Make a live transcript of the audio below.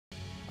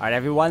Alright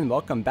everyone,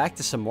 welcome back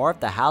to some more of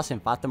the house in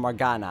Fata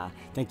Morgana.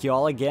 Thank you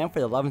all again for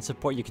the love and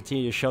support you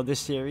continue to show this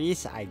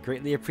series. I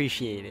greatly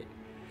appreciate it.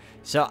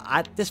 So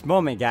at this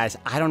moment guys,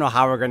 I don't know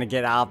how we're going to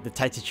get out of the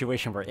tight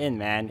situation we're in,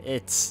 man.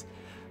 It's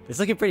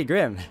looking pretty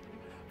grim.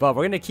 But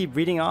we're going to keep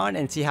reading on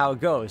and see how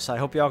it goes. So I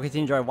hope you all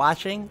continue to enjoy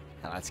watching.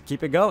 Let's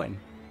keep it going.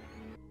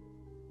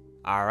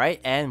 Alright,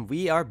 and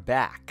we are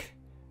back.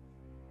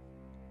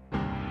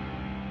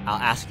 I'll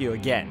ask you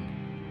again,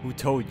 who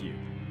told you?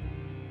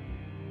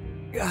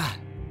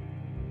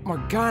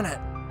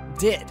 Morgana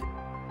did.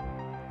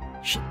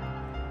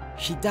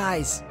 She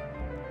dies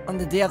on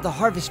the day of the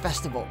Harvest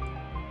Festival.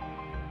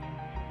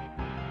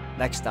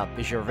 Next up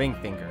is your ring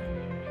finger,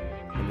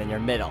 and then your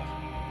middle.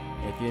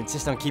 And if you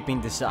insist on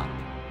keeping this up,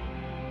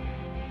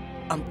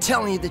 I'm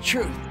telling you the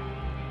truth.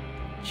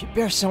 She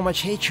bears so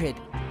much hatred.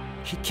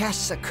 She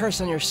casts a curse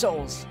on your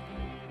souls.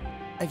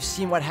 I've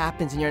seen what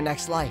happens in your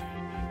next life.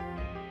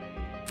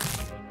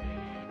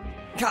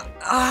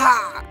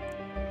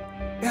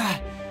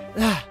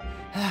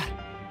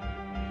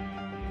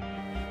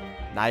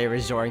 Now you're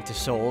resorting to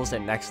souls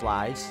and next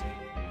lives?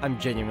 I'm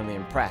genuinely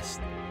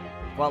impressed.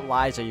 What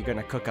lies are you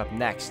gonna cook up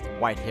next,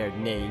 white-haired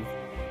knave?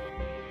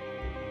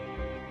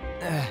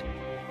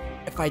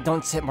 If I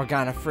don't set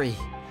Morgana free,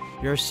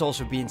 your souls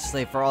will be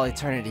enslaved for all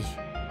eternity,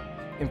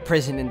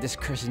 imprisoned in this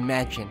cursed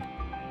mansion.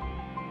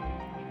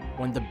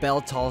 When the bell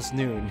tolls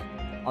noon,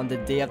 on the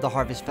day of the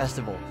Harvest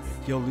Festival,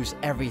 you'll lose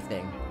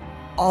everything.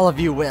 All of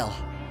you will.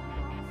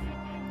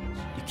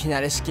 You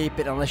cannot escape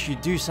it unless you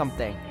do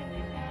something.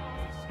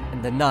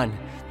 And the nun,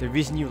 the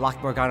reason you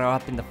locked Morgana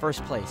up in the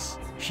first place,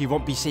 she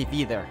won't be safe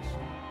either.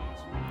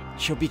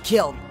 She'll be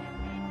killed.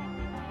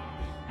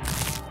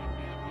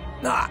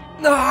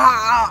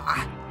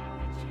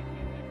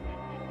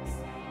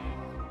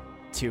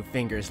 Two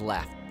fingers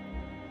left.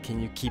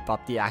 Can you keep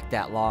up the act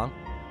that long?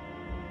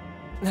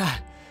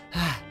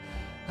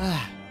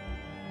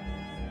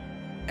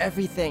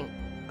 Everything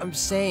I'm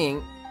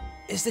saying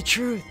is the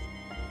truth.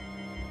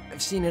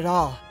 I've seen it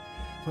all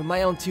with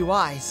my own two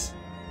eyes.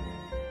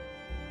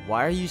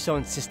 Why are you so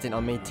insistent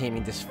on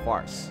maintaining this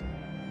farce?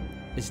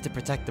 Is it to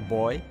protect the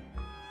boy,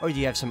 or do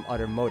you have some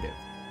other motive?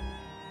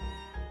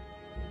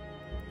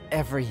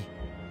 Every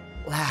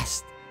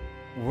last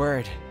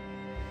word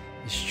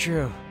is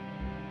true.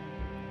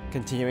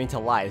 Continuing to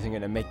lie isn't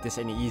going to make this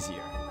any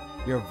easier.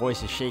 Your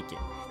voice is shaking.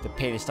 The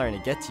pain is starting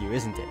to get to you,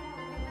 isn't it?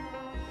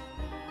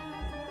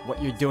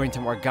 What you're doing to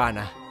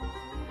Morgana,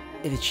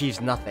 it achieves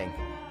nothing.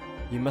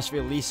 You must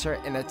release her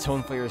and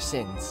atone for your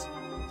sins.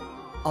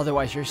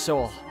 Otherwise your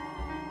soul,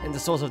 and the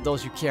souls of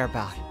those you care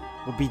about,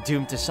 will be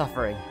doomed to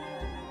suffering.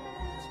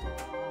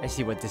 I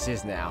see what this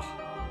is now.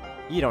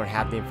 You don't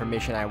have the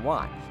information I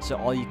want, so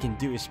all you can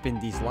do is spin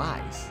these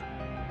lies.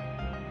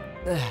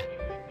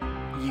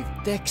 You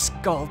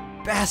thick-skulled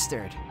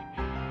bastard!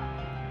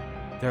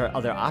 There are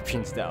other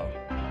options though.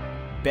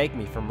 Beg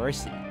me for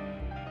mercy.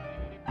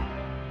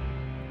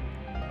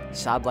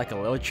 Sob like a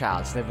little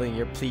child sniveling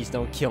your please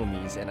don't kill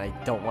me's and I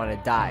don't want to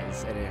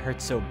die's and it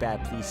hurts so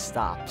bad please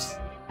stops.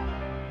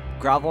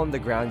 Grovel on the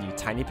ground you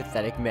tiny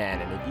pathetic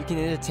man, and if you can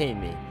entertain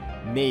me,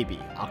 maybe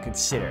I'll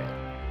consider it.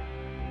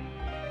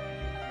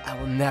 I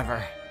will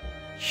never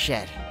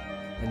shed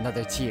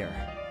another tear,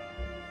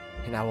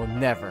 and I will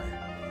never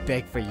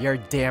beg for your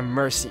damn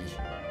mercy.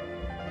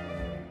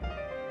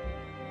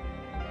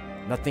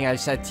 Nothing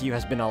I've said to you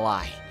has been a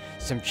lie,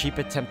 some cheap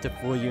attempt to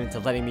fool you into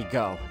letting me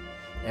go.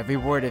 Every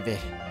word of it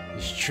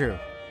is true.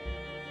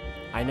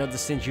 I know the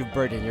sins you've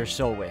burdened your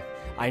soul with.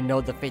 I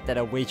know the fate that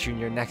awaits you in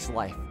your next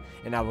life,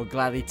 and I will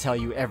gladly tell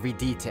you every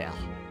detail.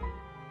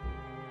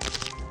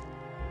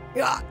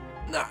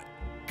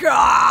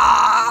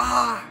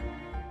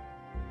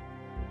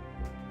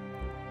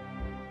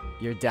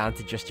 You're down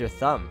to just your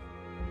thumb.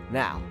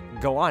 Now,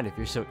 go on if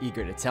you're so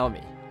eager to tell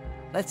me.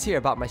 Let's hear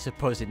about my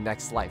supposed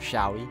next life,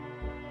 shall we?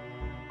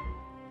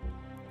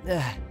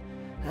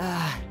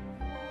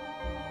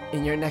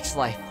 In your next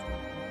life,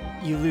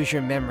 you lose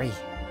your memory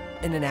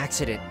in an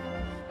accident,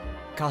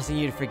 causing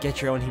you to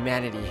forget your own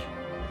humanity.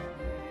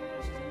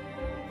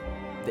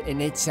 The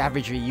innate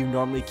savagery you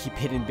normally keep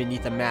hidden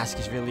beneath a mask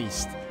is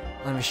released,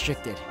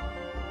 unrestricted,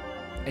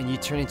 and you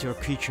turn into a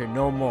creature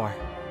no more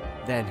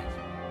than...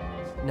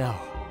 No,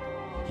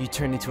 you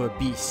turn into a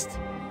beast.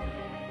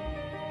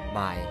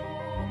 My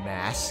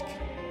mask?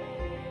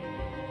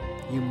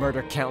 You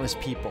murder countless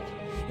people,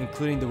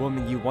 including the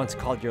woman you once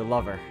called your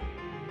lover.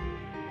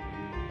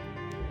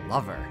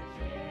 Lover?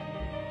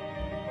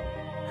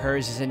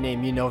 Hers is a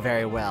name you know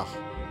very well.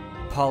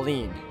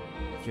 Pauline,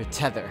 your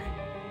tether.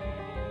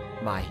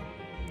 My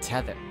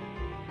tether?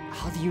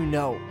 How do you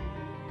know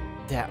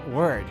that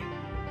word?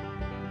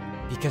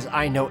 Because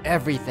I know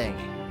everything.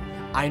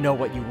 I know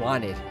what you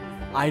wanted.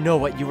 I know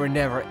what you were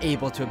never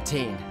able to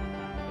obtain.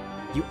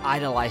 You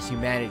idolize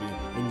humanity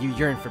and you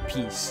yearn for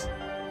peace.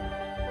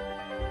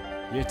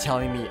 You're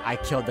telling me I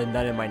killed the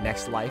nun in my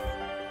next life?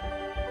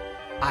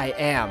 I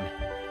am.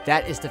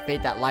 That is the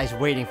fate that lies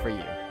waiting for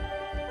you.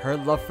 Her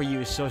love for you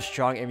is so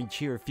strong, and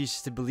she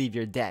refuses to believe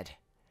you're dead.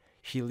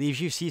 She leaves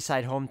your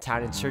seaside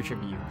hometown in search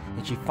of you,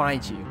 and she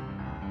finds you.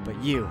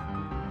 But you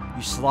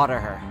slaughter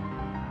her.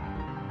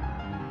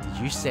 Did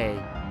you say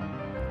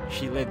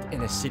she lived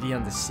in a city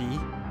on the sea?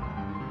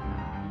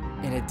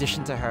 In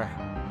addition to her,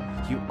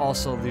 you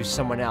also lose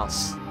someone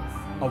else.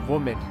 A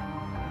woman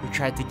who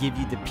tried to give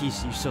you the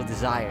peace you so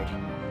desired,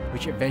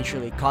 which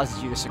eventually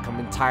causes you to succumb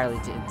entirely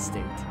to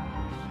instinct.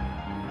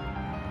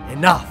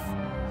 Enough!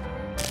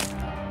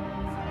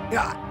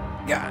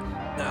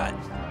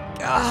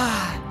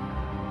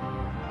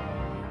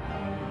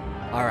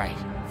 Alright,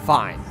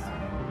 fine.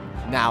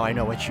 Now I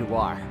know what you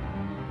are.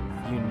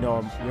 You're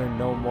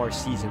no more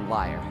seasoned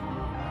liar.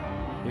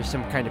 You're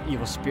some kind of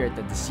evil spirit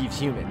that deceives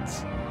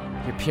humans.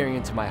 You're peering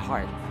into my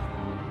heart,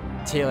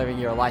 tailoring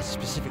your lies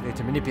specifically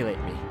to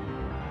manipulate me.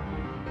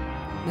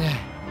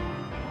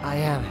 I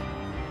am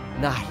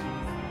not.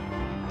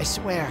 I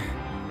swear,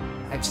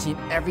 I've seen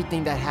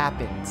everything that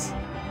happens.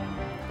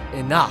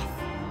 Enough.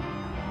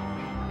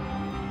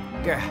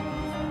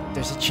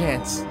 There's a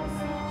chance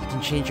you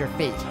can change your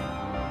fate.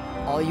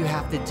 All you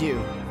have to do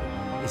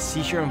is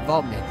cease your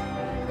involvement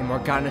in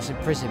Morgana's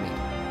imprisonment,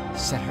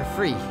 set her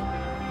free,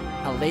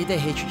 allay the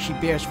hatred she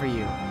bears for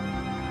you.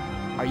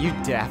 Are you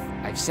deaf?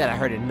 I've said I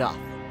heard enough.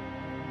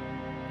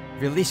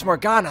 Release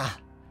Morgana!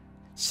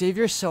 Save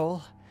your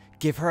soul,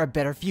 give her a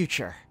better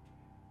future.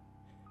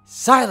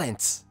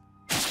 Silence!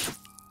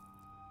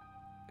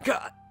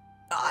 God.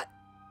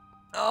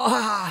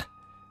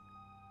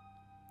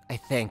 I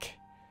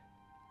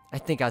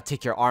think I'll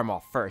take your arm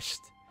off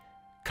first.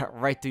 Cut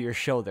right through your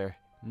shoulder,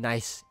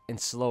 nice and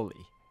slowly.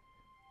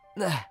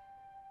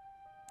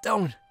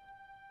 Don't.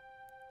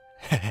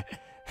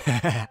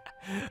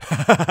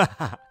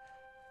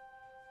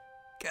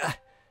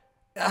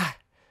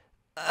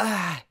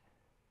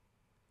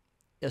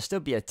 You'll still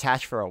be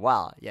attached for a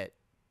while, yet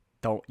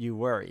don't you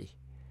worry.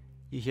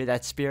 You hear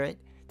that, spirit?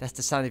 That's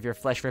the sound of your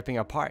flesh ripping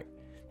apart.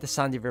 The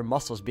sound of your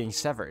muscles being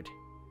severed.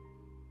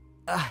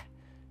 Ha!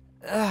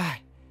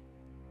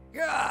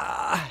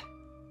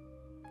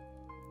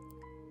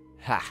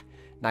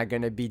 Not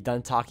gonna be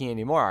done talking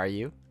anymore, are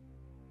you?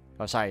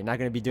 Oh, sorry, not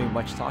gonna be doing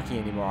much talking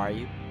anymore, are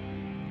you?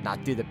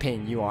 Not through the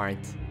pain, you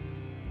aren't.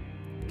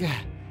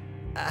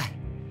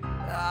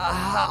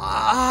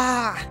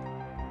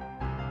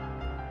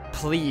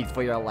 Plead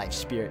for your life,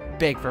 spirit.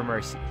 Beg for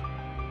mercy.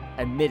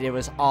 Admit it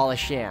was all a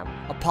sham.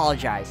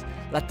 Apologize.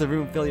 Let the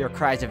room fill your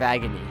cries of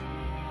agony.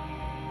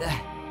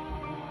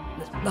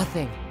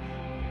 Nothing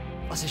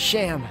was a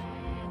sham.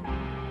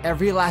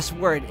 Every last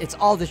word, it's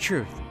all the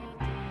truth.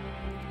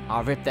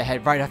 I'll rip the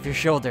head right off your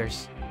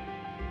shoulders.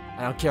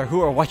 I don't care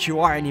who or what you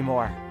are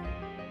anymore.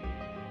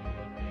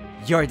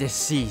 You're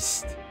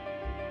deceased.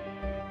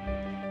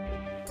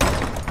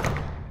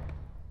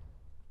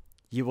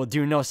 You will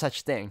do no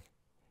such thing.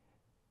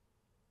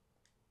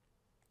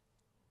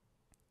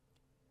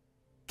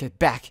 Get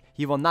back.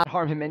 You will not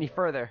harm him any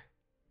further.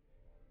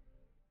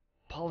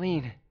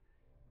 Pauline.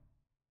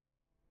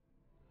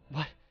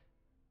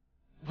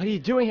 What are you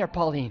doing here,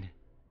 Pauline?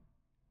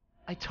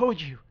 I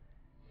told you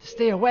to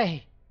stay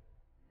away.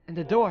 And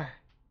the door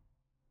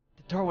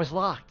was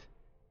locked.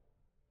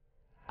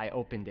 I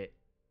opened it.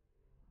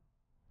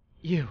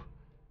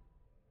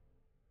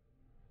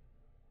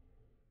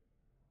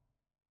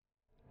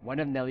 One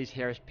of Nellie's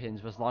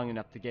hairpins was long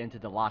enough to get into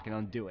the lock and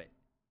undo it.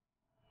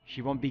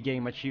 She won't be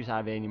getting much use out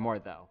of it anymore,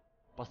 though.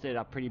 Busted it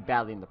up pretty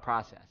badly in the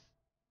process.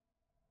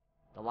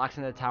 The locks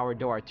on the tower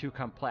door are too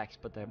complex,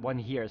 but the one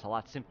here is a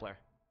lot simpler.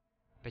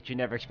 Bet you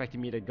never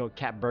expected me to go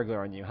cat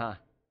burglar on you, huh?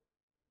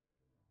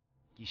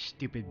 You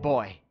stupid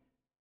boy.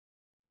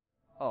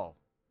 Oh,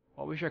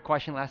 what was your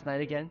question last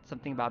night again?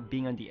 Something about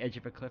being on the edge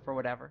of a cliff or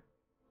whatever?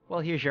 Well,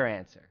 here's your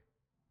answer.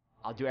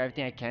 I'll do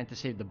everything I can to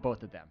save the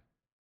both of them.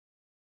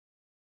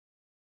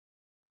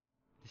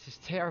 This is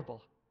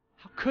terrible.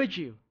 How could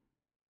you?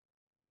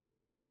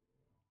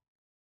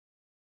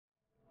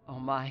 Oh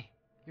my,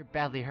 you're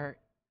badly hurt.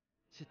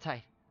 Sit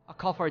tight. I'll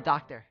call for a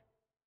doctor.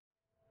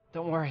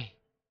 Don't worry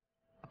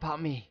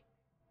about me.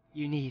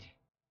 You need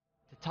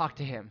to talk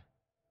to him.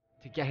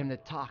 To get him to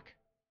talk.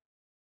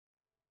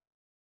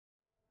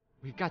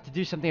 We've got to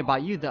do something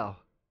about you, though.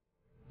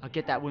 I'll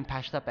get that wound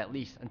patched up at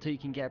least, until you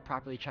can get it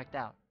properly checked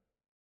out.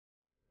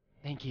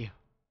 Thank you.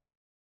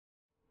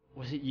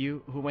 Was it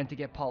you who went to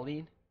get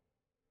Pauline?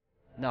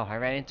 No, I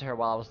ran into her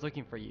while I was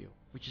looking for you,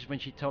 which is when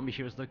she told me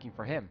she was looking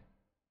for him.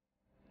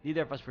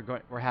 Neither of us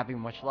were having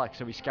much luck,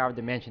 so we scoured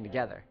the mansion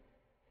together.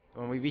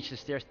 When we reached the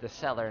stairs to the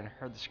cellar and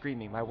heard the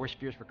screaming, my worst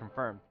fears were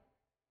confirmed.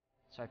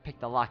 So I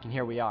picked the lock, and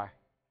here we are.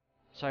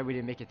 Sorry we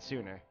didn't make it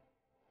sooner.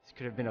 This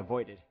could have been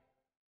avoided.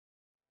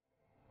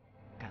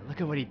 God, look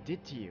at what he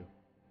did to you.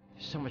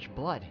 There's so much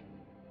blood.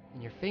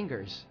 And your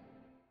fingers.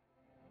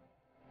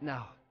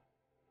 No.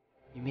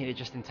 You made it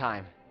just in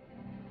time.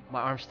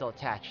 My arm's still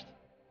attached.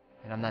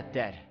 And I'm not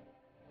dead.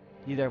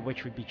 Neither of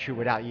which would be true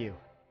without you.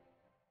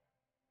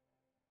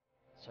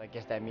 So I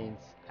guess that means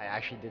I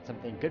actually did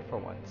something good for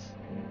once.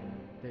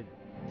 Did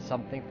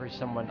something for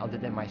someone other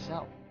than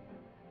myself.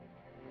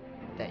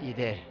 That you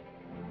did.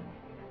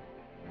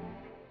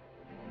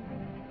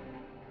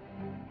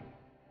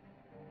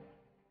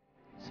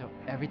 So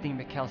everything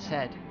Mikkel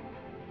said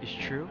is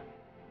true?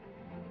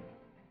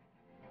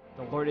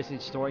 The Lord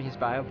isn't storing his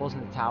valuables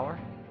in the tower?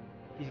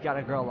 He's got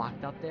a girl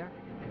locked up there?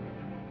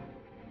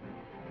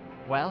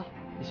 Well,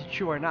 is it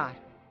true or not?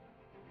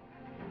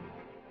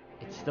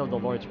 It's still the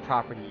Lord's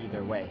property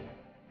either way.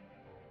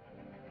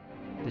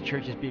 The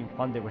church is being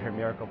funded with her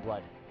miracle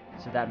blood,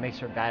 so that makes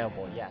her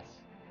valuable, yes.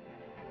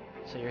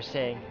 So you're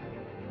saying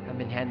I've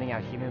been handing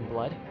out human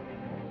blood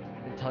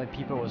and telling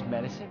people it was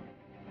medicine?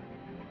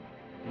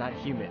 Not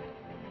human.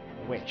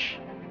 Witch.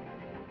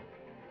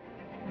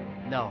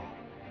 No,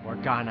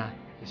 Morgana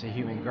is a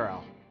human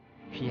girl.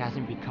 She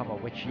hasn't become a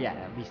witch yet,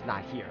 at least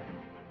not here.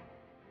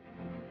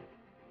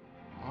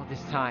 All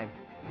this time,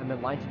 I've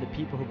been lying to the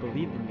people who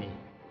believed in me,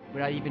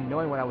 without even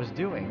knowing what I was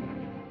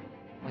doing.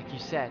 Like you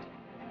said,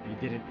 you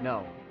didn't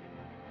know.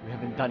 You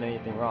haven't done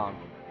anything wrong.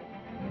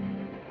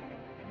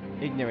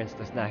 Ignorance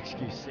does not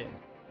excuse sin.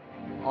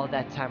 All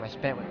that time I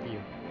spent with you,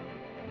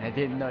 and I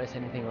didn't notice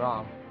anything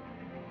wrong.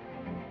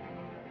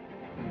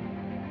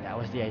 That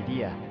was the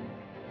idea.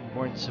 You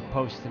weren't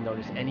supposed to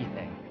notice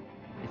anything.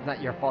 It's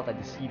not your fault I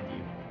deceived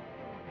you.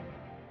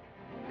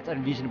 It's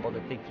unreasonable to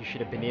think you should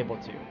have been able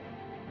to.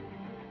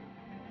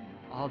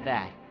 All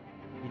that.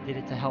 You did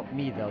it to help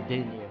me though,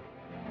 didn't you?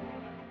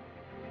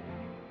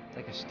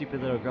 Like a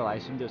stupid little girl, I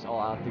assumed it was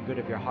all out of the good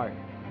of your heart.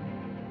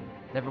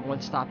 Never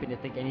once stopping to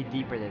think any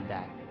deeper than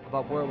that,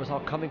 about where it was all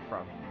coming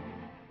from.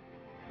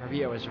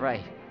 Maria was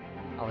right.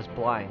 I was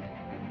blind.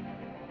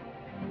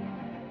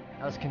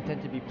 I was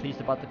content to be pleased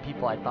about the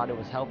people I thought it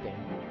was helping.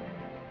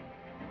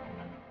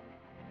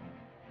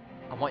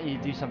 I want you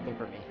to do something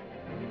for me.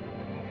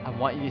 I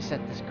want you to set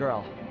this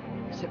girl,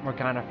 set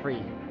Morgana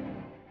free.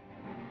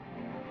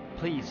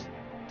 Please,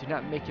 do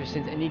not make your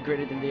sins any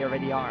greater than they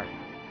already are.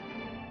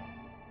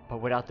 But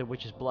without the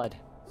witch's blood,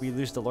 we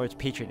lose the Lord's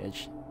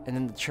patronage, and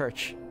then the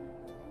church.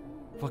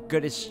 What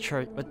good is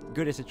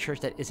a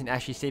church that isn't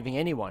actually saving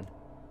anyone?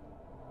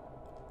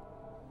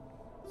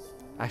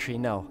 Actually,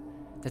 no.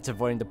 That's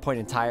avoiding the point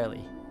entirely.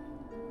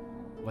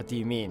 What do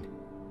you mean?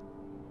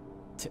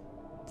 To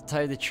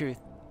tell you the truth,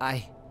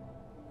 I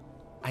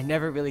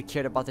never really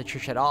cared about the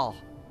church at all.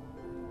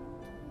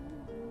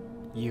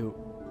 You...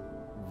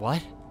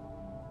 what?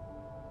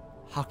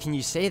 How can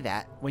you say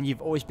that when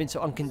you've always been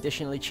so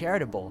unconditionally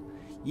charitable,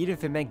 even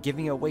if it meant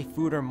giving away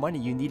food or money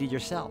you needed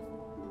yourself?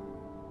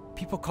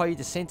 People call you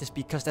the saintess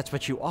because that's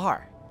what you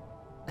are.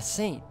 A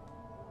saint.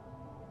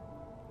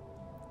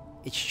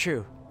 It's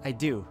true, I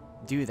do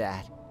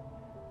that.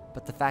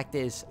 But the fact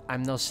is,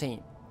 I'm no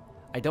saint.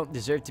 I don't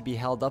deserve to be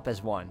held up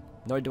as one,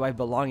 nor do I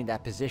belong in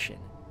that position.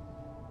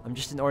 I'm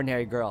just an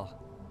ordinary girl.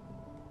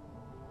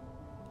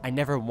 I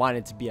never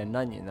wanted to be a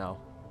nun, you know.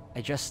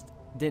 I just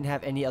didn't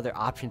have any other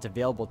options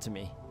available to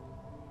me.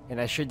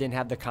 And I sure didn't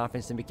have the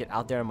confidence to make it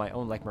out there on my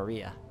own like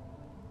Maria.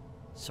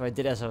 So I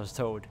did as I was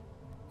told.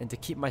 And to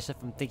keep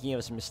myself from thinking it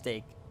was a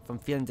mistake, from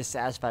feeling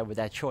dissatisfied with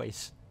that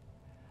choice,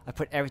 I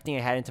put everything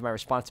I had into my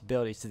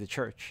responsibilities to the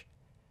church.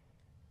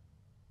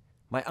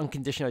 My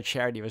unconditional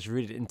charity was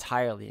rooted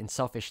entirely in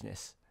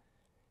selfishness.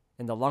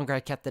 And the longer I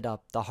kept it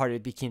up, the harder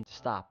it became to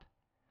stop.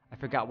 I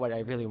forgot what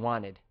I really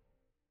wanted.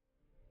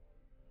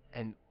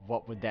 And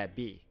what would that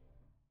be?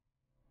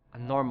 A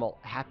normal,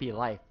 happy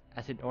life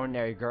as an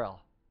ordinary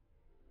girl.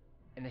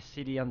 In a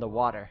city on the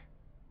water.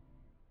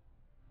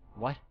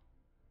 What?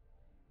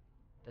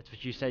 That's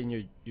what you said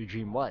your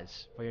dream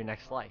was for your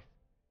next life.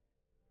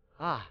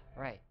 Ah,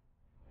 right.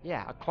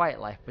 Yeah, a quiet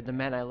life with the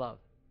man I love.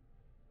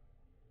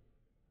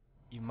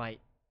 You might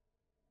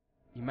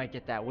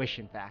get that wish,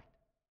 in fact.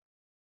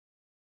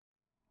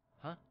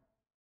 Huh?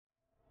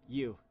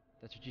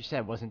 That's what you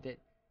said, wasn't it?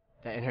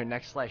 That in her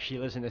next life she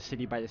lives in a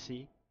city by the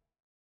sea?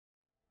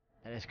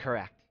 That is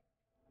correct.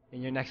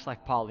 In your next life,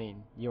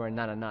 Pauline, you are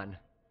not a nun.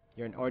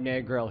 You're an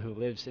ordinary girl who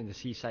lives in the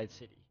seaside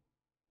city.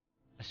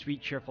 A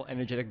sweet, cheerful,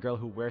 energetic girl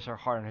who wears her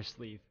heart on her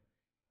sleeve.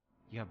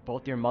 You have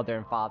both your mother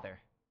and father.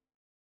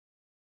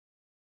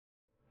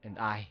 And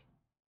I.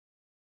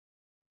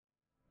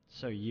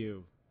 So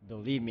you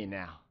believe me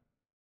now?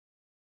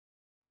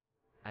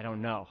 I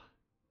don't know.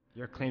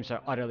 Your claims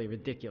are utterly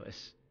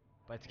ridiculous,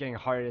 but it's getting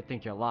harder to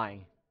think you're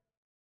lying.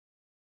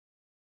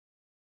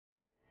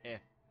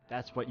 If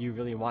that's what you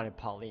really wanted,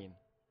 Pauline,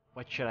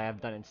 what should I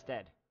have done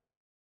instead?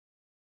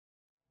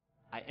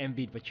 I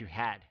envied what you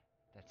had,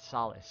 that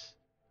solace.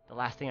 The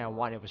last thing I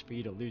wanted was for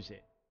you to lose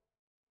it.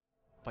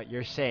 But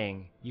you're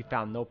saying you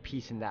found no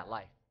peace in that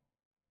life.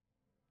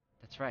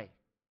 That's right.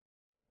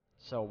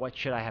 So what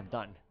should I have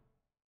done?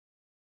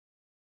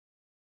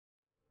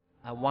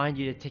 I wanted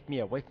you to take me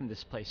away from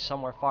this place,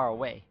 somewhere far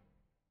away.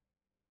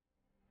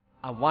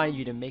 I wanted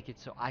you to make it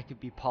so I could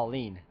be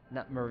Pauline,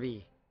 not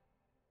Marie.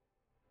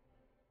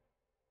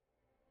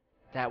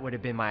 That would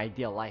have been my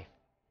ideal life.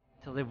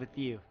 To live with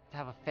you, to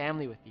have a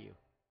family with you.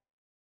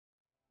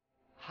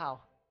 How?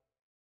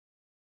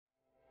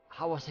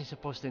 How was I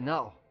supposed to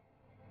know?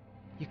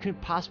 You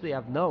couldn't possibly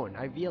have known,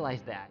 I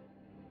realized that.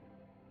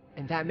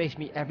 And that makes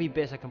me every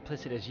bit as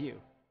complicit as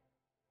you.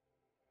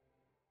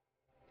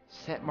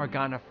 Set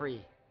Morgana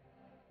free.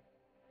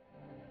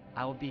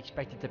 I will be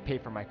expected to pay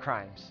for my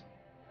crimes.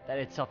 That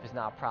itself is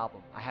not a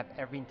problem. I have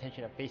every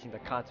intention of facing the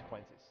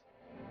consequences.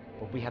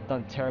 But we have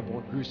done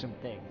terrible, gruesome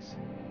things.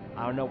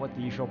 I don't know what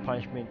the usual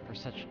punishment for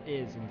such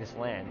is in this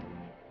land,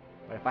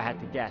 but if I had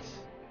to guess,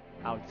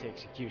 I would say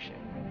execution.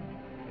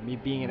 And me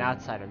being an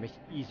outsider makes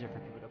it easier for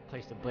people to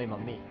place the blame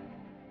on me.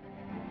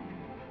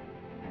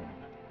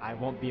 I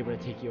won't be able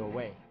to take you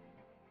away.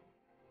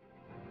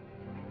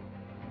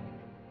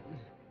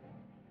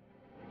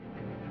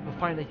 We'll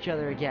find each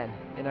other again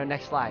in our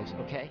next lives,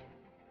 okay?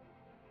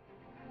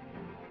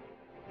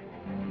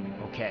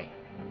 Okay.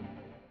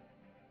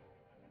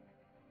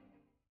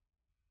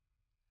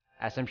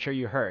 As I'm sure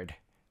you heard,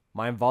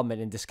 my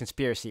involvement in this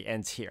conspiracy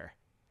ends here.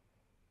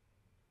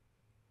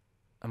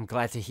 I'm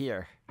glad to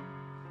hear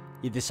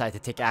you decide to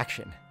take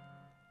action.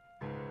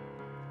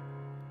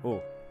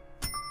 Ooh,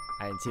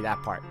 I didn't see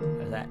that part.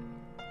 What is that?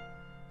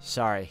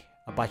 Sorry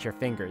about your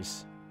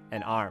fingers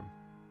and arm.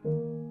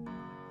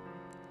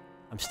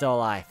 I'm still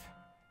alive.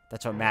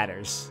 That's what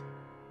matters.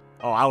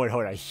 Oh, I would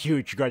hold a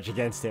huge grudge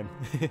against him.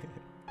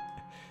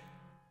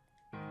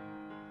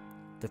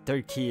 The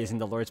third key is in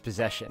the Lord's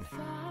possession.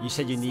 You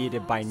said you needed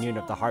it by noon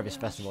of the Harvest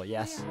Festival,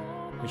 yes?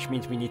 Which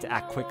means we need to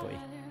act quickly.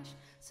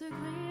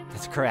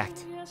 That's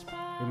correct.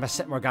 We must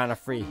set Morgana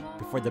free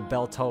before the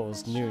bell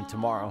tolls noon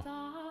tomorrow.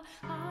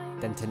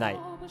 Then tonight.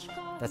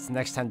 That's the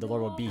next time the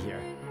Lord will be here.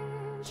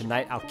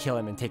 Tonight I'll kill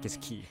him and take his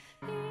key.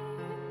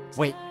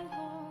 Wait.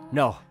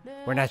 No,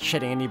 we're not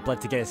shedding any blood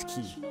to get his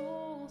key.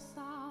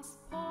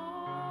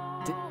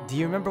 Do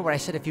you remember what I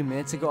said a few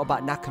minutes ago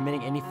about not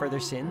committing any further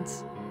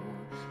sins?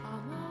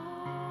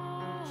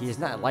 He is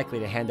not likely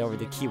to hand over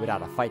the key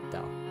without a fight,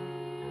 though.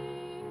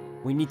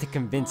 We need to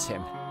convince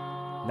him,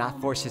 not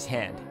force his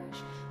hand.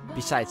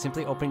 Besides,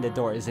 simply opening the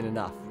door isn't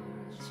enough.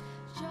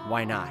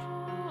 Why not?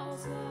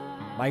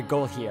 My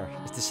goal here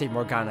is to save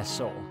Morgana's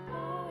soul.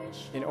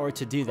 In order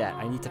to do that,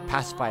 I need to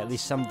pacify at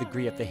least some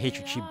degree of the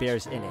hatred she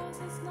bears in it.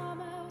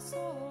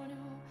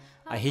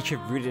 A hatred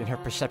rooted in her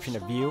perception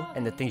of you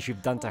and the things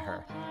you've done to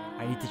her.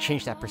 I need to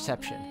change that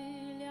perception.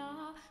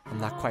 I'm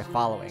not quite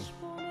following.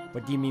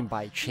 What do you mean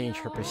by change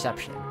her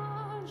perception?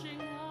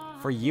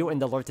 For you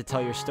and the Lord to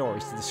tell your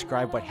stories, to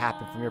describe what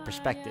happened from your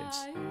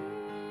perspectives.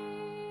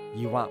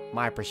 You want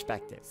my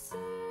perspective.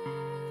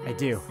 I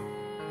do.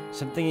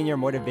 Something in your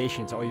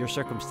motivations or your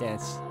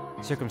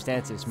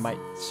circumstances might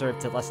serve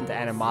to lessen the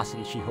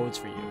animosity she holds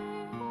for you.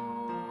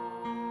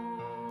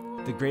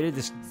 The greater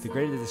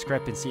the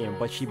discrepancy in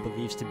what she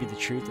believes to be the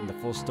truth and the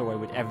full story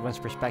with everyone's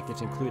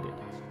perspectives included,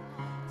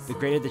 the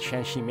greater the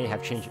chance she may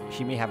have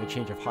a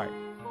change of heart.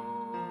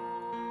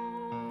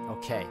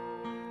 Okay,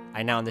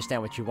 I now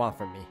understand what you want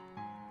from me.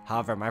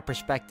 However, my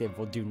perspective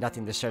will do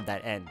nothing to serve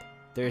that end.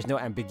 There is no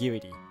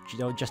ambiguity,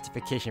 no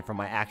justification for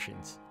my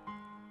actions.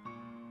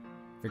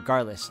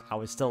 Regardless, I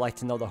would still like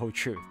to know the whole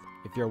truth,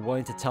 if you're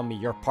willing to tell me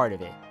your part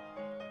of it.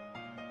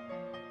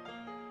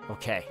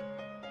 Okay,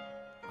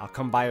 I'll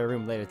come by your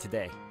room later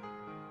today.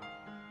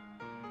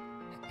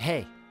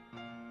 Hey,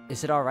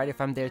 is it alright if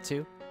I'm there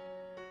too?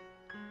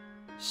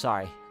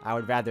 Sorry, I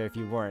would rather if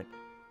you weren't.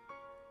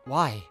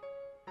 Why?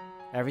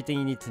 Everything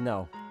you need to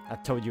know,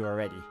 I've told you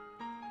already.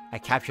 I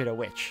captured a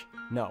witch.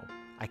 No,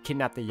 I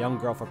kidnapped a young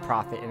girl for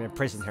profit and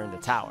imprisoned her in the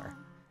tower.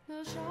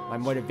 My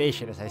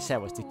motivation, as I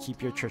said, was to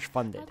keep your church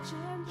funded.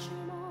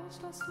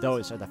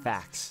 Those are the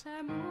facts.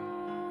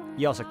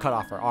 You also cut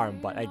off her arm,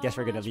 but I guess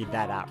we're gonna leave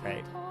that out,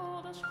 right?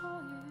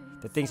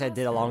 The things I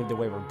did along the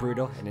way were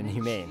brutal and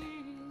inhumane.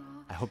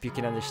 I hope you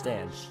can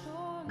understand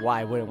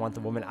why I wouldn't want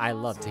the woman I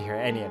love to hear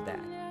any of that.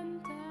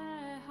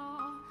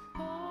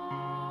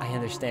 I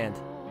understand.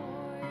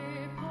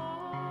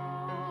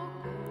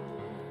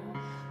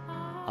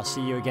 I'll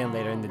see you again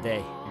later in the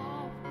day.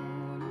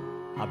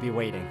 I'll be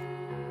waiting.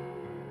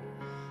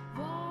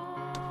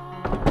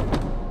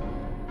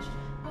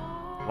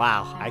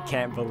 Wow, I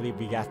can't believe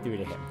we got through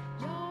to him.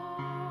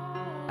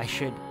 I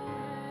should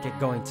get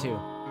going too.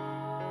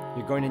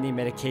 You're going to need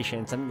medication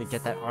and something to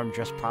get that arm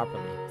dressed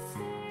properly.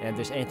 And if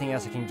there's anything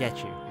else I can get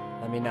you,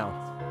 let me know.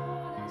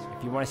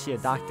 If you want to see a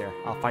doctor,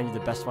 I'll find you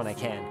the best one I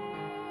can.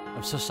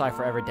 I'm so sorry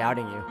for ever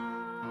doubting you.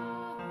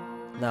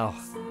 No,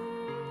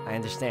 I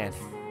understand.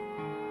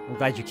 I'm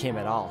glad you came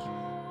at all.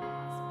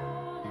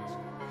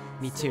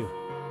 Me too.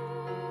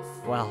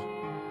 Well,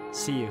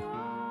 see you.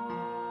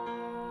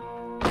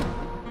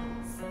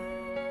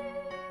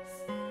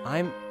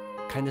 I'm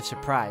kind of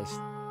surprised.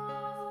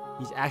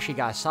 He's actually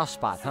got a soft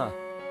spot, huh?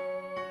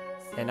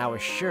 And I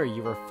was sure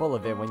you were full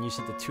of it when you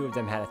said the two of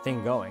them had a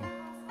thing going.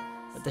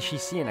 What does she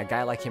see in a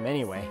guy like him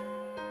anyway?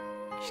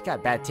 She's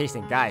got bad taste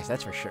in guys,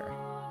 that's for sure.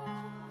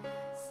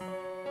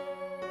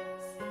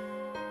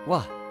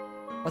 What?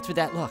 What's with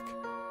that look?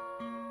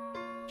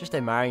 Just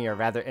admiring your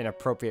rather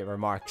inappropriate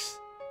remarks.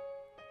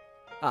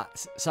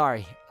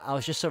 Sorry. I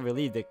was just so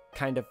relieved it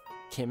kind of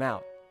came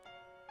out.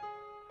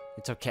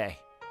 It's okay.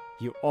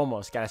 You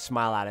almost got a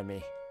smile out of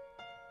me.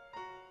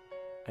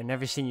 I've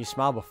never seen you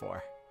smile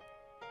before.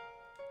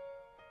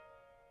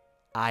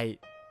 I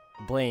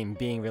blame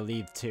being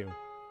relieved too.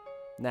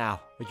 Now,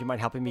 would you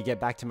mind helping me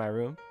get back to my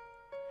room?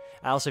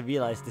 I also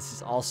realized this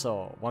is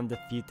also one of the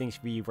few things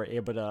we were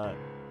able to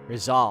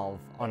resolve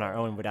on our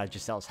own without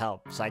Giselle's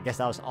help. So I guess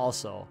that was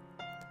also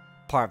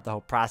part of the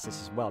whole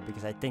process as well,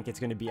 because I think it's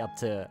going to be up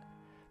to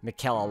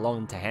Mikkel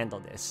alone to handle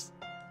this.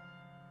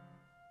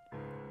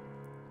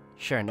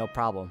 Sure, no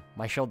problem.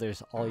 My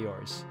shoulder's all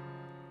yours.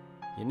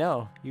 You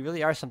know, you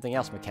really are something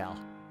else, Mikkel.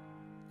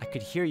 I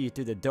could hear you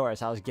through the door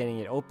as I was getting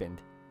it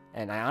opened,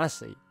 and I'm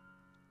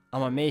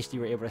amazed you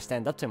were able to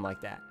stand up to him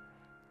like that.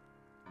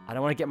 I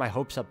don't want to get my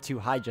hopes up too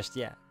high just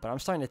yet, but I'm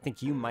starting to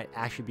think you might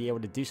actually be able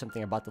to do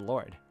something about the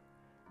Lord.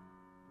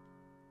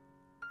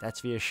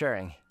 That's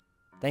reassuring.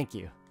 Thank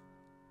you.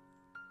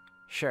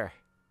 Sure.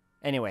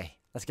 Anyway,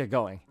 let's get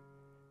going.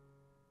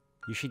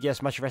 You should get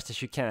as much rest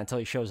as you can until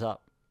he shows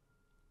up.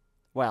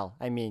 Well,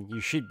 I mean, you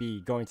should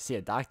be going to see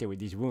a doctor with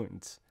these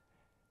wounds.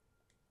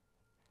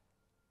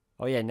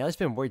 Oh yeah, Nellie's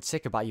been worried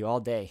sick about you all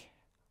day.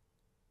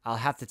 I'll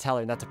have to tell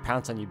her not to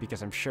pounce on you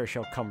because I'm sure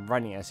she'll come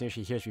running as soon as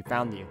she hears we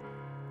found you.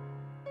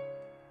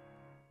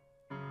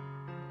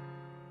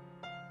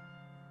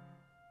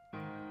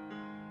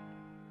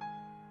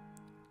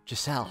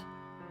 Giselle,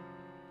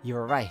 you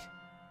were right.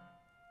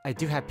 I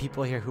do have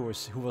people here who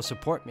will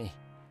support me.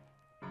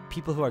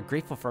 People who are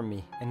grateful for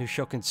me and who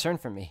show concern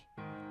for me.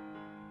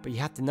 But you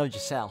have to know,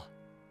 Giselle,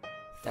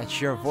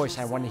 that's your voice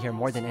I want to hear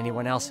more than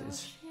anyone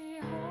else's.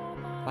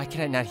 Why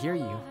can I not hear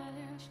you?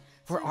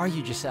 Where are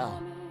you,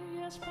 Giselle?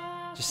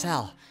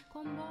 Giselle.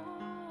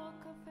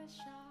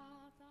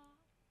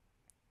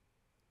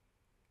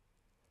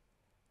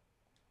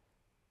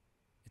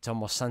 It's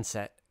almost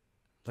sunset.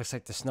 Looks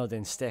like the snow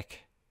didn't stick.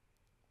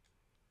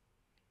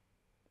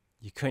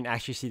 You couldn't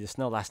actually see the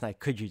snow last night,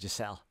 could you,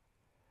 Giselle?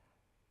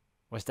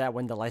 Was that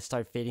when the light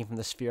started fading from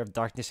the sphere of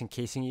darkness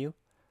encasing you?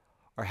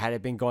 Or had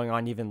it been going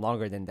on even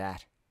longer than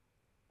that?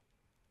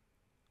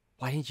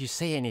 Why didn't you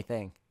say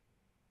anything?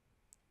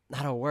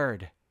 Not a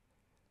word.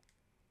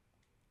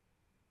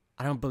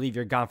 I don't believe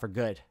you're gone for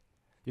good.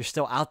 You're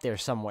still out there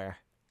somewhere.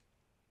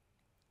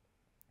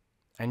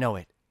 I know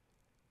it.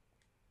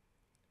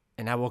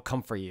 And I will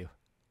come for you.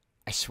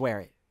 I swear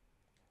it.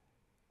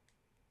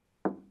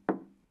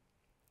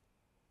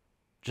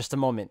 Just a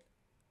moment.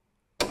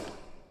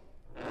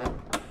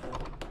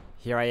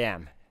 Here I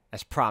am,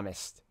 as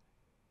promised.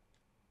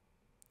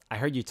 I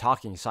heard you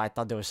talking, so I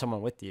thought there was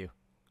someone with you.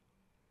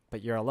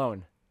 But you're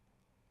alone.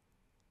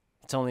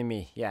 It's only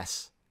me,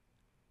 yes.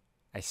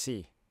 I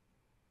see.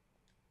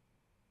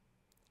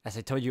 As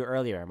I told you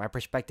earlier, my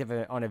perspective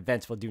on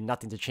events will do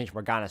nothing to change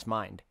Morgana's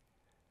mind.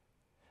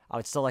 I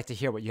would still like to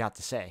hear what you have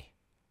to say.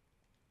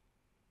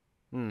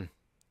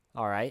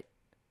 Alright.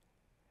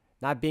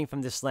 Not being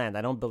from this land,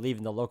 I don't believe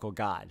in the local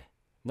god.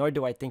 Nor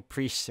do I think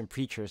priests and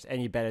preachers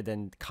any better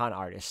than con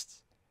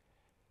artists.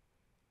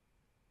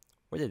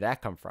 Where did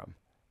that come from?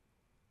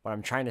 What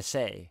I'm trying to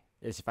say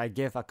is if I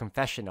give a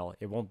confessional,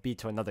 it won't be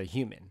to another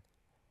human.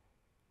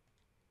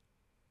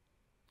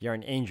 You're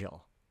an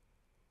angel.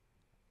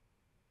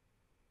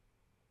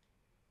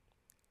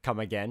 Come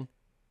again?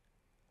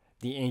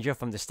 The angel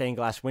from the stained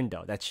glass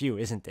window. That's you,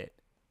 isn't it?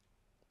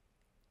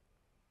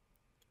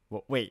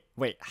 Well, wait.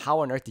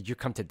 How on earth did you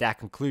come to that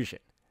conclusion?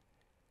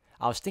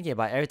 I was thinking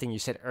about everything you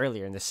said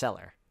earlier in the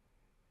cellar.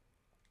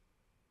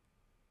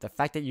 The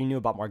fact that you knew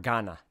about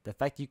Morgana, the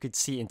fact you could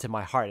see into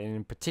my heart, and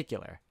in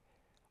particular,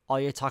 all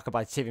your talk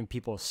about saving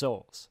people's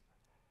souls.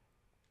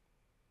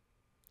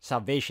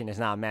 Salvation is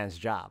not a man's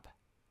job.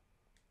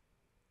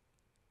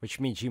 Which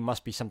means you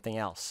must be something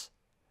else.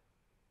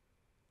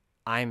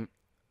 I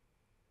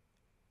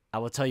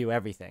will tell you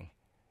everything.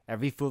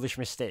 Every foolish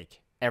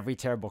mistake. Every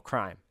terrible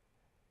crime.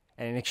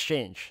 And in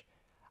exchange,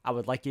 I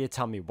would like you to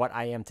tell me what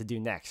I am to do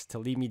next to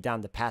lead me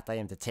down the path I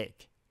am to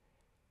take.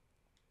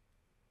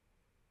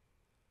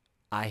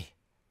 I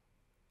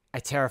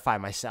terrify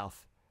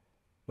myself.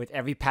 With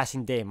every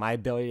passing day, my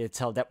ability to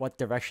tell what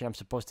direction I'm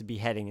supposed to be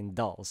heading in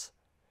dulls.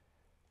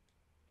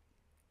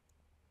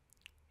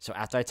 So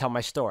after I tell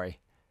my story,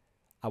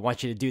 I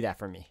want you to do that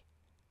for me.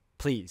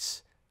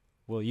 Please,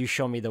 will you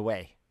show me the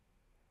way?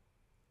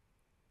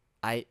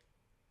 I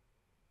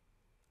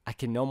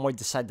can no more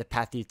decide the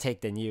path you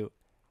take than you,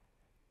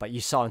 but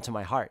you saw into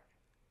my heart.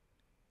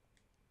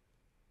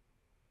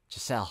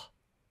 Giselle,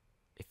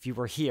 if you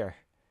were here,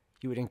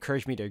 you would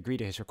encourage me to agree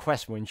to his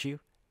request, wouldn't you?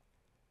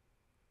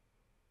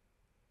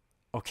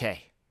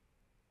 Okay.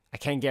 I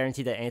can't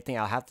guarantee that anything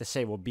I'll have to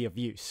say will be of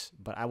use,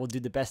 but I will do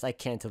the best I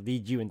can to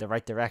lead you in the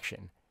right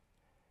direction.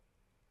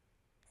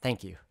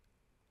 Thank you.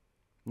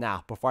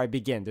 Now, before I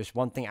begin, there's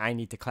one thing I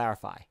need to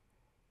clarify.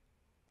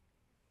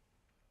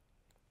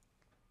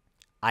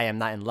 I am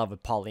not in love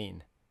with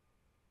Pauline.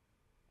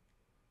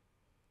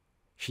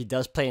 She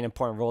does play an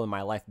important role in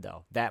my life,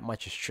 though. That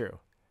much is true.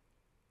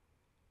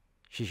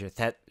 She's your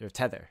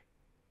tether.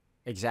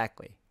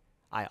 Exactly.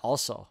 I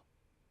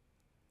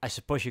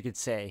suppose you could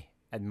say,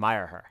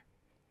 admire her.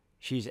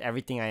 She's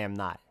everything I am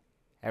not.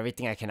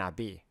 Everything I cannot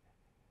be.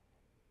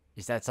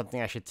 Is that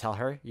something I should tell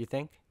her, you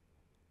think?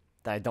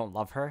 That I don't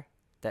love her?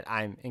 That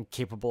I'm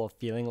incapable of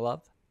feeling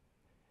love?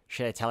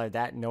 Should I tell her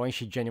that, knowing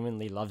she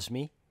genuinely loves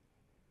me?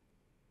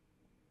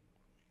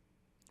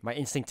 My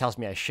instinct tells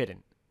me I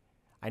shouldn't.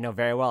 I know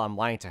very well I'm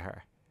lying to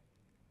her.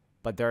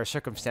 But there are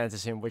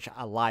circumstances in which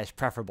a lie is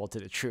preferable to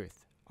the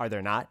truth, are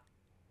there not?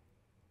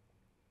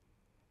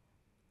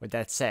 With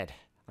that said,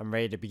 I'm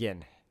ready to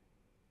begin.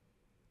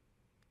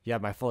 You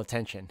have my full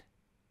attention.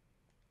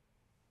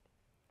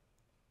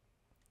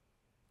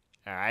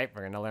 Alright,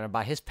 we're gonna learn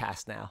about his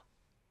past now.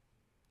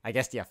 I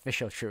guess the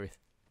official truth.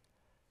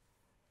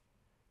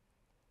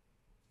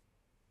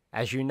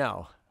 As you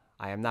know,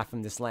 I am not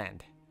from this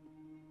land.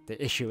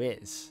 The issue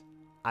is,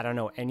 I don't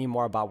know any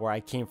more about where I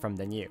came from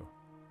than you.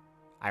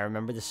 I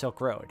remember the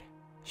Silk Road,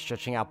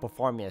 stretching out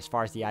before me as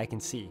far as the eye can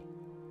see.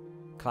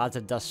 Clouds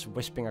of dust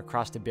wisping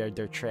across the bare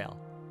dirt trail.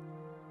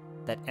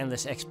 That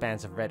endless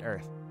expanse of red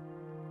earth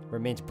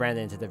remains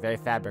branded into the very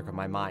fabric of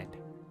my mind.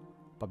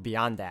 But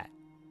beyond that,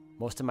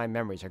 most of my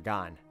memories are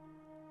gone.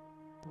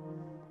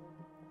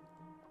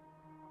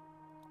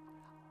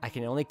 I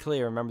can only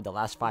clearly remember the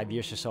last 5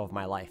 years or so of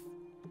my life.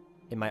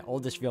 In my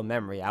oldest real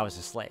memory, I was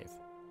a slave.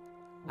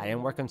 I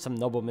didn't work on some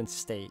nobleman's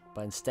estate,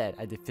 but instead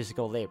I did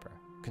physical labor,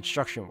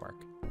 construction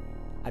work.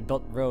 I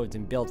built roads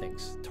and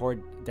buildings, tore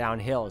down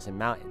hills and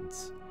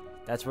mountains.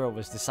 That's where it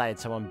was decided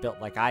someone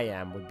built like I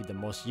am would be the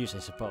most use, I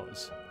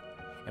suppose.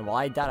 And while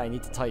I doubt I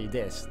need to tell you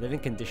this, living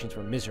conditions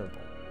were miserable.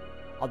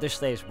 Other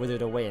slaves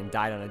withered away and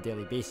died on a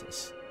daily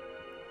basis.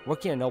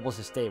 Working a noble's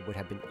estate would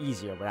have been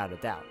easier without a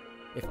doubt,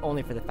 if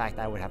only for the fact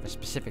that I would have a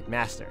specific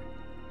master.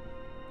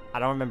 I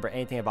don't remember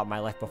anything about my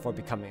life before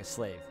becoming a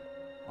slave.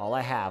 All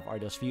I have are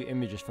those few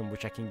images from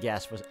which I can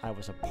guess I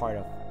was a part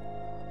of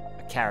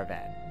a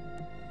caravan,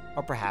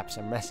 or perhaps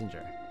a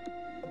messenger.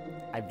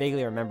 I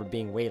vaguely remember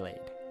being waylaid.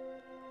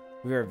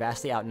 We were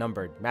vastly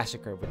outnumbered,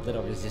 massacred with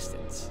little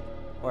resistance,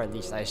 or at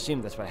least I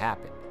assumed that's what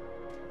happened.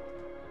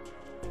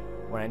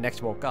 When I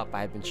next woke up,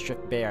 I had been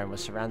stripped bare and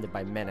was surrounded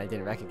by men I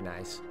didn't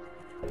recognize.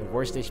 The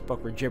words they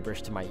spoke were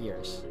gibberish to my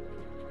ears,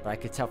 but I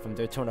could tell from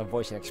their tone of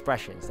voice and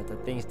expressions that the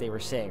things they were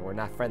saying were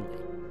not friendly.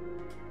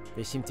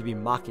 They seemed to be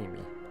mocking me,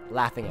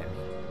 laughing at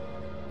me,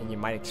 and you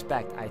might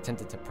expect I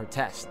attempted to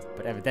protest,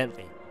 but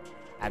evidently,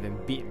 I had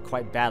been beaten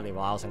quite badly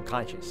while I was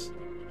unconscious.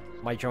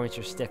 My joints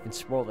were stiff and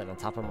swollen on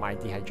top of my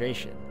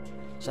dehydration,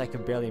 so I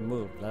could barely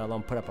move, let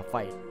alone put up a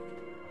fight.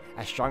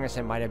 As strong as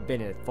I might have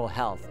been at full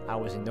health, I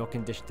was in no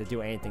condition to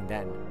do anything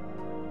then.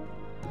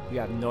 You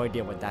have no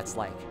idea what that's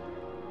like.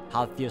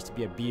 How it feels to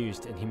be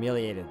abused and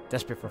humiliated,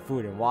 desperate for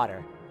food and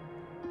water.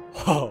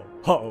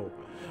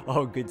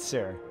 Oh, good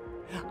sir.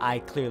 I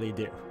clearly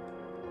do.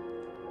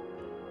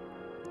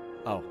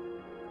 Oh,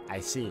 I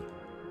see.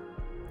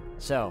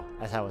 So,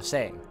 as I was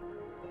saying,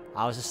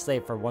 I was a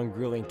slave for one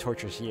grueling,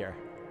 torturous year.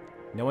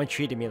 No one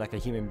treated me like a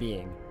human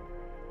being.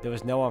 There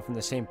was no one from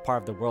the same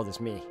part of the world as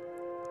me,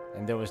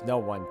 and there was no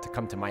one to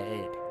come to my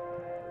aid.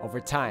 Over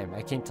time,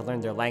 I came to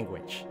learn their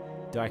language.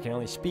 Though I can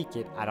only speak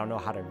it, I don't know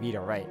how to read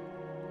or write.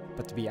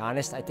 But to be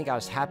honest, I think I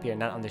was happier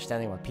not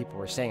understanding what people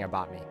were saying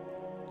about me.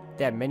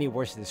 They had many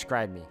words to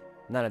describe me,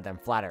 none of them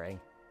flattering.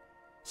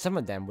 Some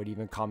of them would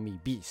even call me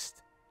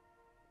beast.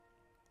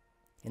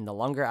 And the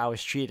longer I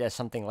was treated as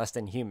something less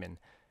than human,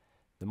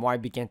 the more I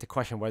began to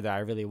question whether I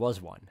really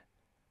was one.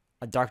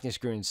 A darkness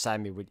grew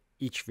inside me with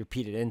each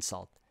repeated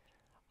insult.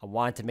 I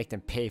wanted to make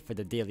them pay for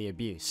the daily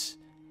abuse.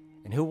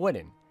 And who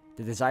wouldn't?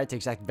 The desire to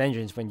exact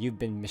vengeance when you've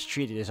been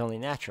mistreated is only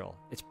natural.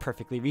 It's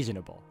perfectly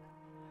reasonable.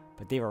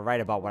 But they were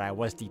right about what I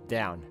was deep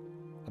down.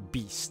 A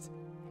beast.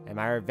 And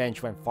my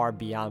revenge went far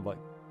beyond what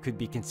could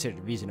be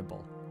considered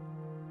reasonable.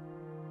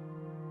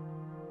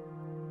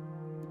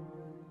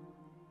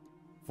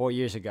 4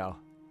 years ago,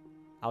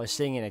 I was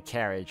sitting in a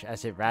carriage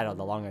as it rattled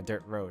along a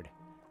dirt road.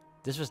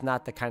 This was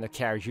not the kind of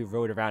carriage you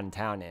rode around in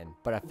town in,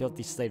 but a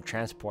filthy slave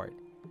transport.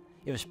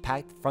 It was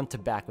packed front to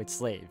back with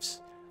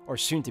slaves, or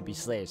soon-to-be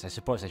slaves, I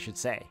suppose I should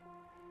say.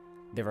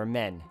 There were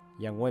men,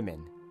 young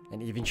women,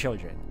 and even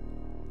children.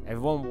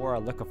 Everyone wore a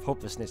look of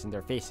hopelessness in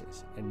their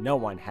faces, and no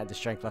one had the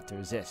strength left to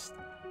resist.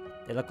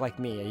 They looked like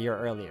me a year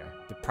earlier,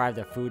 deprived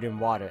of food and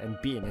water and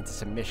beaten into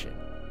submission.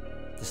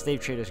 The slave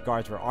traders'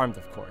 guards were armed,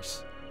 of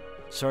course,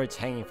 swords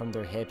hanging from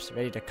their hips,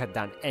 ready to cut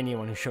down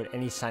anyone who showed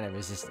any sign of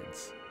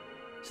resistance.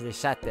 So they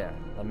sat there,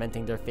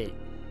 lamenting their fate.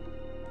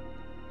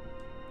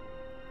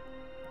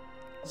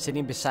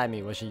 Sitting beside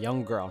me was a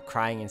young girl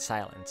crying in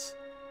silence.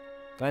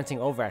 Glancing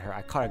over at her,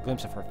 I caught a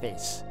glimpse of her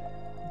face.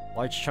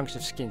 Large chunks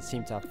of skin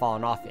seemed to have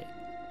fallen off it.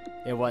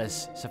 It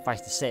was,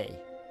 suffice to say,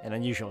 an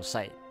unusual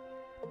sight.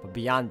 But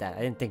beyond that,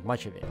 I didn't think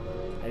much of it.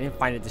 I didn't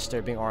find it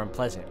disturbing or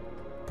unpleasant,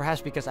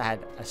 perhaps because I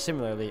had a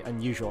similarly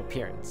unusual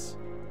appearance.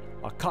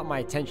 What caught my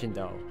attention,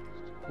 though,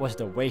 was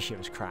the way she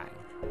was crying.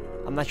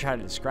 I'm not sure how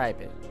to describe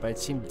it, but it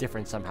seemed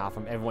different somehow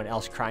from everyone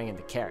else crying in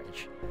the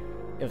carriage.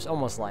 It was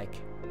almost like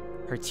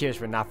her tears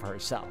were not for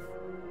herself.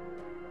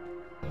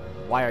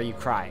 "Why are you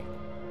crying?"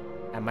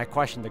 At my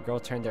question, the girl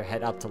turned her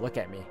head up to look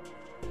at me.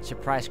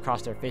 Surprise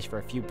crossed her face for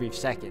a few brief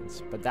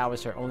seconds, but that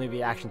was her only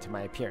reaction to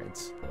my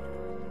appearance.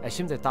 I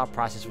assumed her thought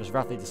process was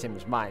roughly the same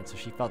as mine, so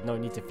she felt no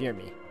need to fear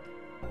me.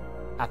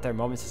 After a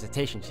moment's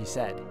hesitation, she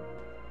said,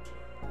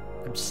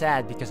 "I'm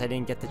sad because I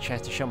didn't get the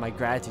chance to show my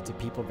gratitude to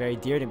people very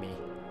dear to me."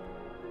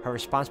 Her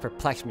response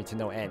perplexed me to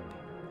no end.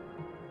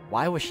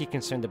 Why was she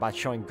concerned about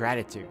showing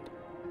gratitude?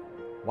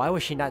 Why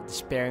was she not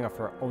despairing of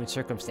her own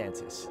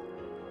circumstances?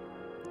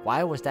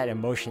 Why was that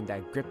emotion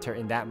that gripped her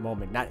in that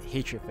moment not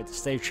hatred for the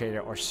slave trader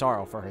or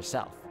sorrow for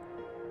herself?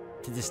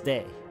 To this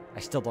day,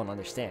 I still don't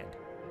understand.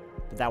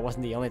 But that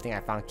wasn't the only thing I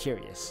found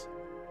curious.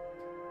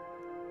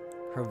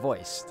 Her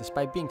voice,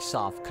 despite being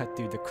soft, cut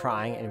through the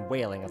crying and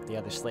wailing of the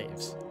other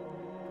slaves.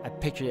 I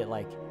pictured it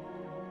like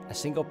a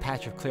single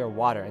patch of clear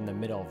water in the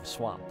middle of a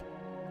swamp,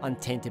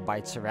 untainted by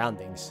its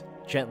surroundings,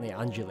 gently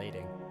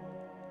undulating.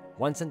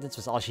 One sentence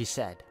was all she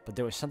said, but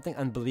there was something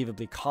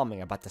unbelievably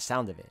calming about the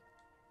sound of it.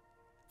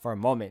 For a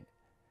moment,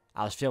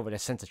 I was filled with a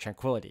sense of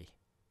tranquility.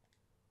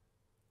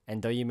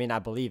 And though you may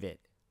not believe it,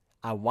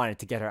 I wanted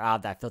to get her out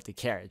of that filthy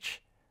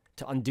carriage,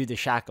 to undo the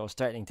shackles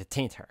threatening to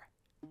taint her.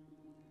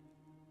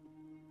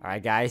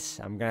 Alright guys,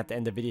 I'm gonna have to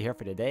end the video here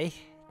for today.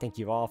 Thank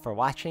you all for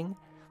watching.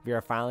 We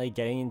are finally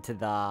getting into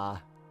the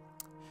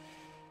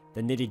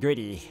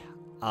nitty-gritty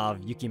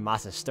of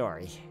Yukimasa's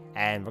story,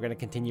 and we're gonna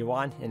continue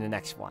on in the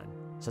next one.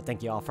 So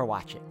thank you all for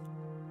watching.